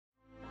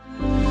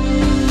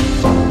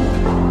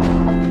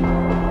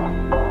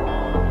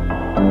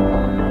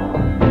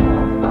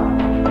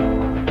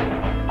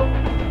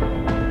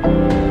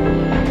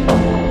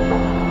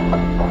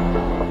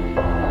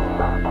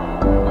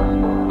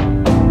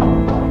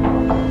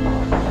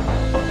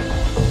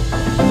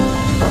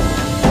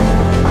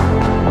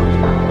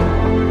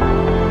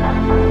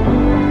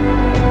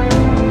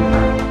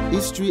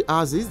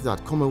as is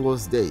that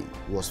Commonwealth Day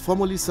was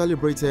formally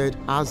celebrated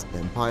as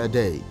Empire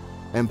Day.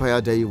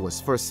 Empire Day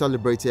was first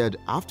celebrated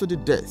after the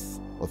death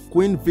of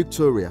Queen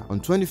Victoria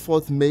on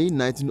 24th May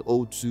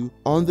 1902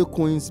 on the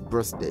Queen's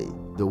birthday.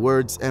 The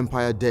words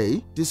Empire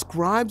Day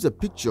describes a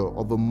picture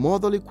of a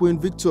motherly Queen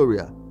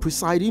Victoria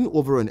presiding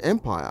over an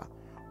empire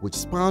which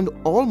spanned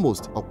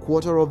almost a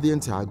quarter of the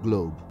entire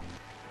globe.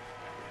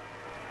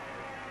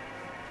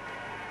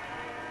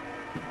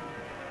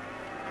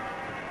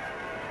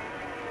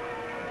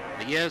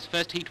 The year's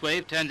first heat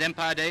wave turns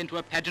Empire Day into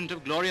a pageant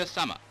of glorious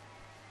summer.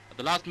 At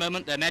the last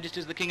moment, their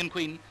Majesties the King and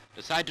Queen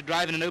decide to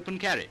drive in an open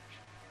carriage,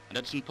 and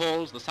at St.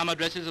 Paul's, the summer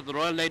dresses of the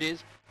royal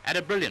ladies add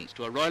a brilliance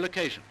to a royal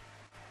occasion.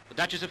 The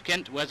Duchess of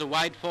Kent wears a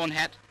wide fawn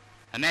hat.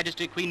 Her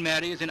Majesty Queen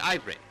Mary is in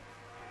ivory.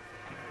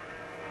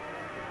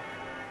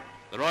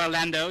 The royal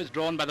landau is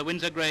drawn by the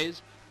Windsor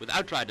Greys with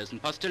outriders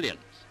and postilions.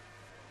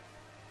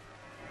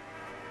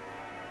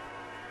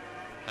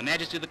 Her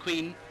Majesty the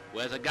Queen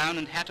wears a gown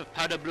and hat of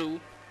powder blue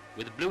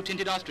with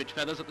blue-tinted ostrich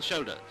feathers at the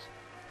shoulders,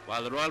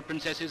 while the royal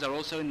princesses are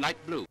also in light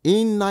blue.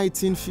 In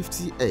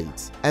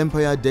 1958,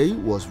 Empire Day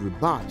was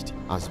rebadged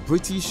as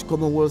British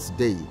Commonwealth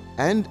Day,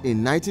 and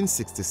in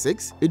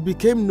 1966, it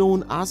became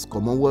known as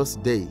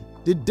Commonwealth Day.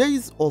 The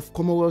date of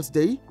Commonwealth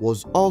Day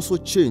was also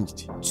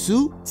changed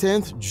to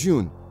 10th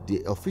June,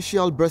 the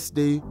official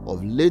birthday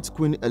of late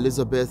Queen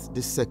Elizabeth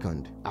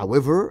II.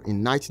 However,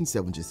 in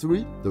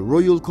 1973, the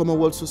Royal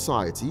Commonwealth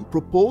Society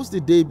proposed the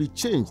day be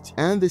changed,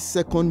 and the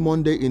second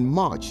Monday in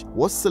March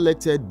was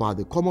selected by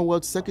the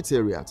Commonwealth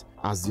Secretariat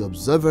as the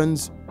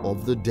observance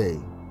of the day.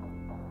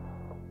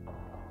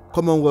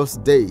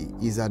 Commonwealth Day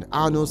is an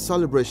annual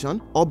celebration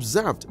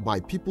observed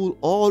by people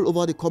all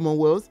over the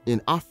Commonwealth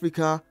in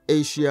Africa,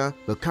 Asia,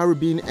 the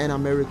Caribbean and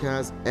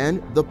Americas,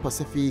 and the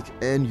Pacific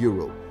and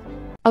Europe.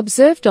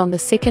 Observed on the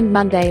second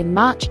Monday in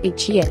March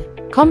each year,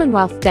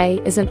 Commonwealth Day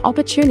is an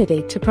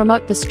opportunity to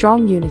promote the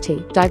strong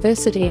unity,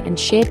 diversity and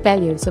shared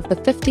values of the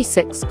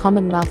 56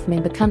 Commonwealth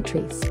member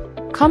countries.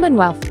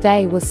 Commonwealth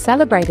Day was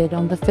celebrated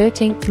on the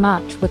 13th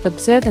March with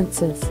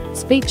observances,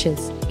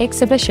 speeches,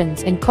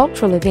 exhibitions and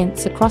cultural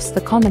events across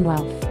the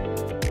Commonwealth.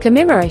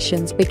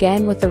 Commemorations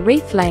began with a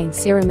wreath-laying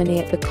ceremony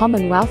at the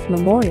Commonwealth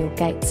Memorial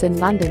Gates in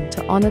London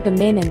to honour the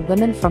men and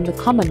women from the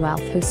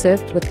Commonwealth who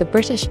served with the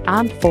British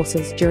Armed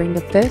Forces during the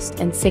First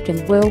and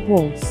Second World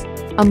Wars.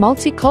 A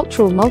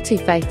multicultural,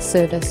 multi-faith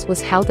service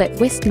was held at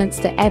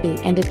Westminster Abbey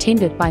and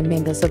attended by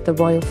members of the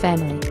royal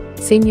family,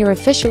 senior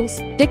officials,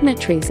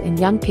 dignitaries and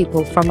young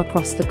people from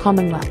across the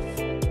Commonwealth.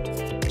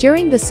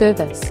 During the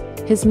service,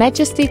 His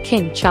Majesty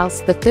King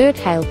Charles III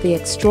hailed the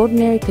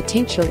extraordinary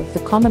potential of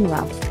the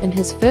Commonwealth in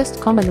his first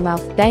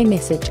Commonwealth Day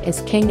message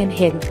as King and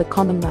Head of the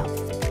Commonwealth.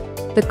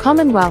 The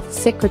Commonwealth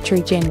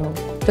Secretary-General,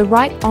 the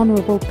Right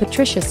Honourable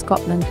Patricia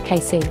Scotland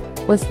KC,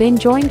 was then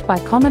joined by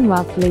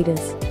Commonwealth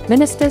leaders,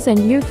 ministers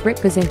and youth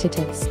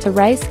representatives to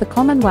raise the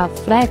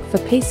Commonwealth flag for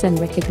peace in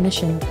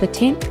recognition of the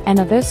 10th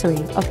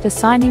anniversary of the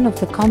signing of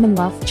the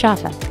Commonwealth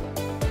Charter.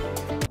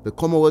 The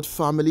Commonwealth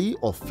family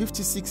of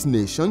 56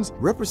 nations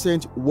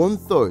represent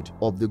 1/3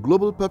 of the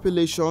global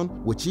population,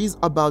 which is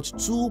about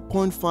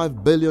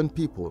 2.5 billion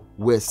people,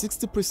 where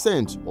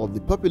 60% of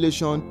the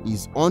population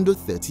is under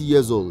 30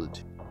 years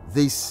old.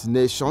 These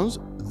nations,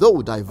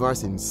 though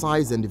diverse in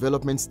size and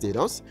development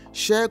status,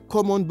 share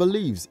common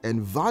beliefs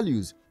and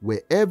values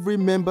where every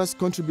member's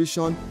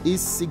contribution is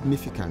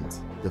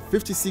significant. The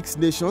 56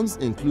 nations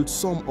include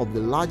some of the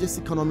largest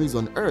economies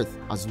on earth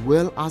as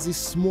well as the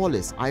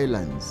smallest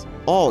islands.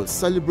 All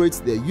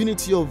celebrate their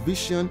unity of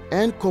vision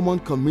and common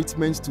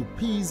commitments to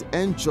peace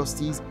and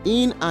justice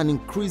in an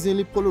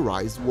increasingly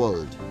polarized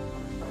world.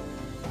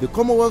 The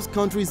Commonwealth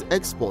countries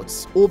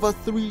exports over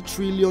 $3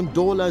 trillion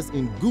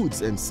in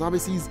goods and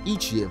services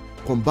each year.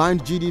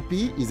 Combined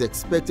GDP is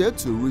expected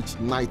to reach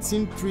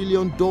 $19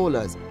 trillion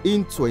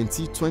in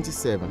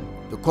 2027.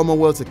 The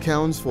Commonwealth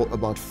accounts for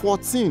about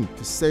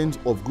 14%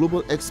 of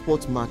global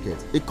export market.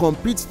 It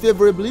competes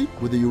favorably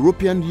with the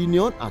European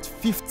Union at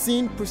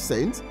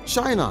 15%,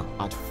 China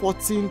at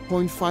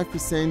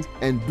 14.5%,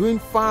 and doing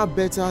far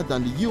better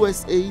than the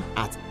USA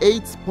at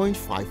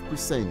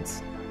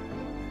 8.5%.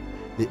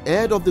 The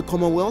head of the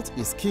Commonwealth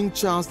is King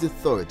Charles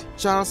III,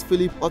 Charles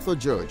Philip Arthur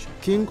George,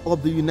 King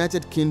of the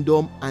United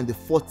Kingdom and the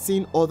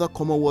 14 other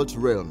Commonwealth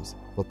realms.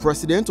 The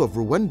President of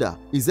Rwanda,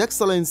 His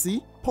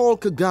Excellency Paul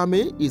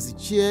Kagame, is the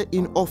chair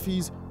in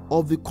office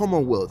of the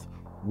Commonwealth,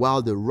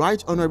 while the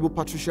Right Honourable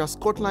Patricia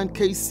Scotland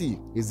KC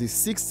is the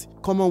 6th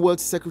Commonwealth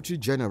Secretary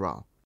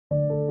General.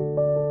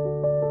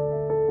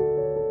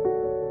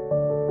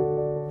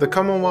 The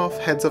Commonwealth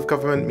Heads of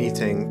Government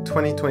Meeting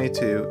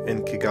 2022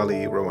 in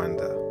Kigali,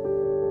 Rwanda.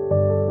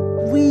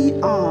 We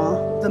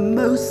are the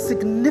most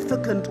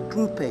significant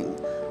grouping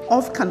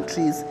of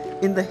countries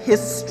in the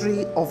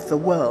history of the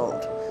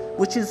world,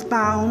 which is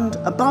bound,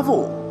 above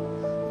all,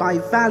 by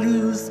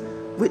values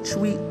which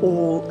we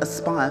all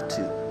aspire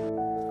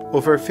to.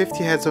 Over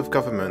 50 heads of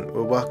government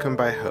were welcomed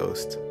by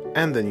host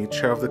and the new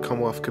chair of the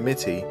Commonwealth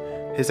Committee,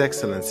 His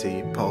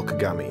Excellency Paul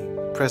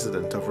Kagame,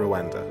 President of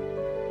Rwanda.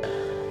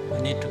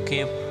 We need to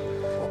keep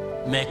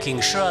making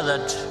sure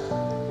that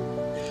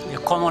the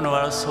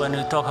Commonwealth, when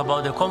we talk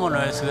about the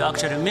Commonwealth, we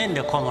actually mean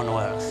the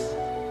Commonwealth.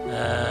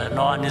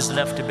 No one is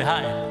left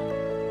behind.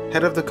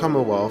 Head of the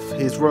Commonwealth,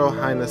 His Royal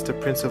Highness the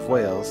Prince of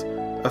Wales,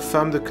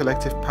 affirmed the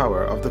collective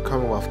power of the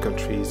Commonwealth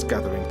countries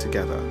gathering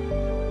together.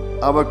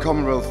 Our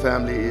Commonwealth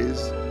family is,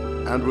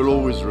 and will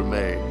always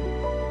remain,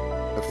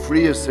 a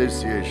free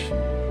association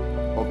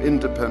of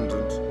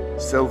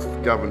independent,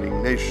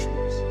 self-governing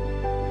nations.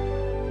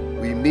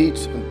 We meet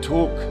and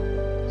talk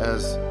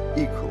as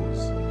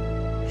equals,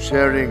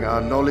 sharing our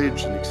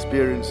knowledge and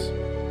experience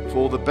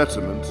for the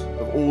betterment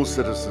of all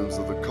citizens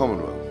of the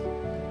Commonwealth,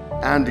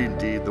 and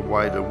indeed the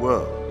wider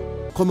world.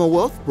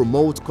 Commonwealth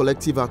promotes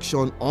collective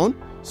action on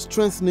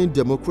strengthening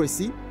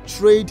democracy,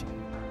 trade,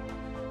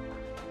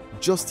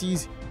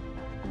 justice,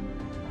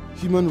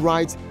 human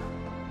rights,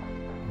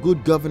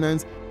 good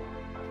governance,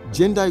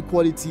 gender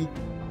equality,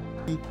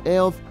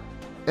 health,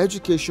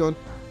 education,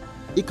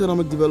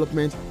 economic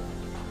development,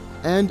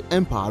 and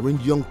empowering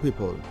young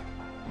people.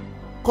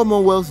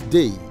 Commonwealth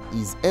Day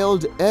is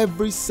held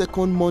every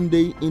second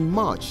Monday in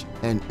March,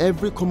 and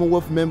every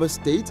Commonwealth member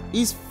state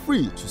is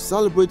free to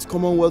celebrate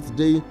Commonwealth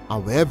Day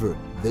however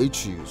they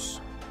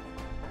choose.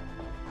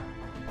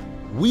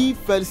 We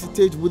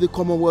felicitate with the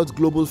Commonwealth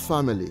Global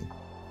Family.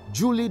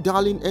 Julie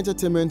Darling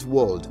Entertainment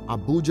World,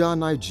 Abuja,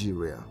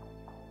 Nigeria.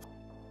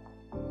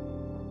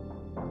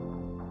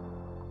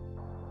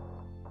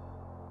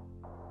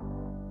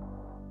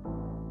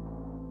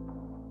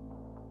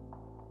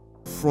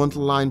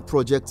 Frontline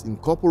Projects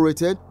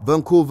Incorporated,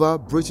 Vancouver,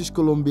 British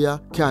Columbia,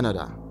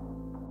 Canada.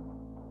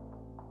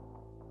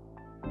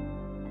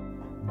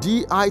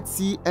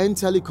 DITN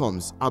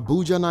Telecoms,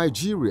 Abuja,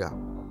 Nigeria.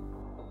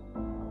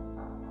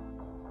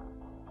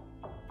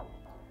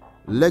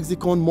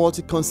 Lexicon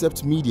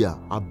Multi-Concept Media,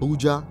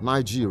 Abuja,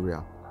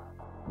 Nigeria.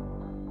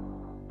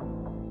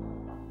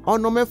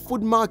 Onome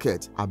Food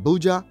Market,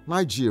 Abuja,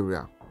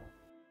 Nigeria.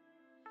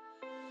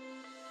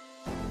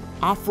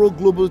 Afro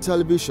Global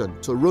Television,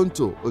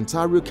 Toronto,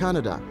 Ontario,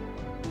 Canada.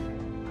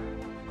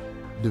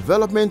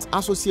 Development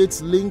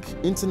Associates Link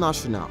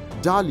International,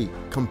 Dali,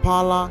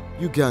 Kampala,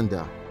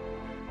 Uganda.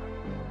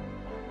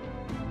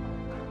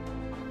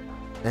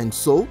 And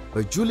so,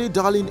 the Julie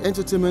Darling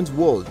Entertainment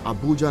World,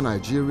 Abuja,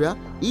 Nigeria,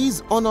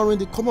 is honoring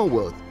the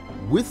Commonwealth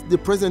with the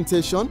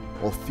presentation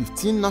of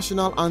 15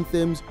 national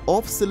anthems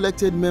of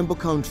selected member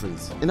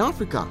countries. In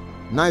Africa,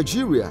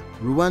 Nigeria,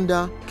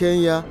 Rwanda,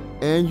 Kenya,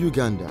 and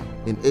Uganda.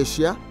 In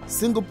Asia,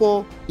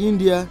 Singapore,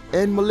 India,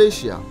 and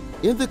Malaysia.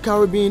 In the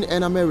Caribbean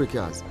and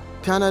Americas,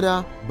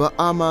 Canada,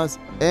 Bahamas,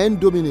 and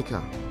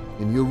Dominica.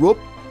 In Europe,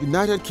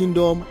 United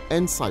Kingdom,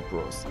 and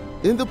Cyprus.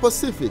 In the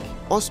Pacific,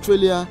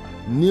 Australia,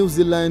 New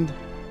Zealand,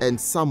 and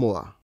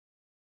Samoa.